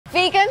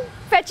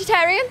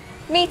Vegetarian?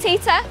 Meat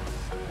eater?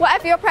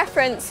 Whatever your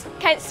preference,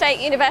 Kent State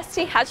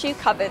University has you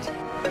covered.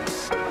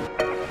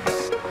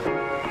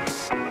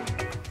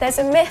 There's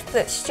a myth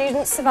that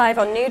students survive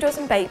on noodles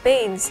and baked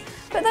beans,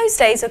 but those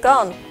days are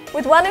gone.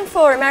 With 1 in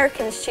 4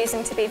 Americans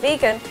choosing to be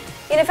vegan,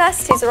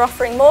 universities are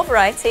offering more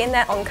variety in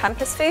their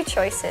on-campus food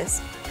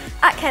choices.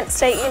 At Kent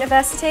State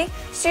University,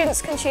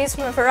 students can choose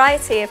from a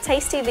variety of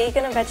tasty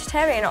vegan and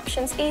vegetarian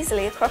options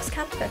easily across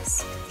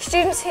campus.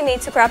 Students who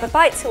need to grab a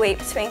bite to eat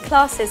between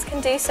classes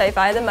can do so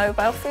via the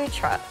mobile food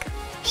truck.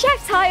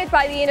 Chefs hired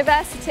by the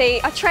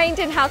university are trained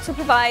in how to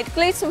provide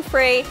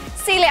gluten-free,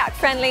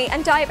 celiac-friendly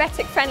and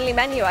diabetic-friendly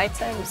menu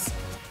items.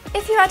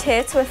 If you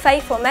adhere to a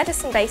faith or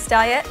medicine-based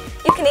diet,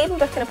 you can even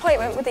book an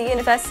appointment with the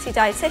university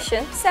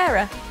dietitian,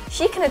 Sarah.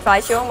 She can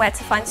advise you on where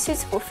to find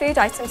suitable food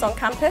items on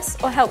campus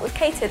or help with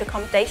catered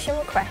accommodation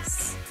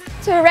requests.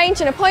 To arrange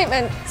an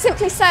appointment,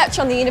 simply search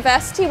on the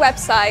university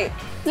website.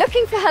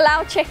 Looking for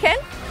halal chicken?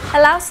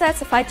 Halal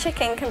certified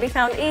chicken can be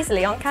found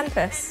easily on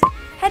campus.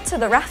 Head to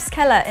the Raf's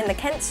Keller in the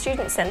Kent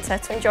Student Centre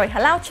to enjoy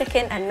halal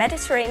chicken and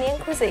Mediterranean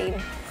cuisine.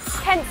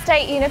 Kent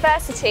State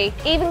University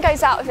even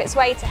goes out of its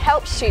way to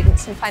help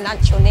students in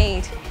financial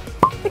need.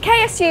 The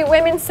KSU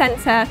Women's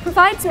Centre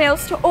provides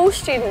meals to all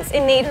students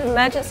in need of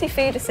emergency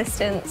food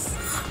assistance.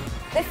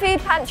 The food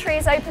pantry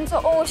is open to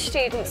all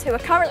students who are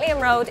currently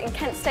enrolled in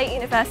Kent State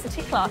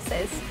University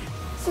classes.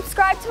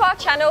 Subscribe to our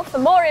channel for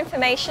more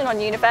information on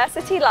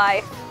university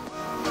life.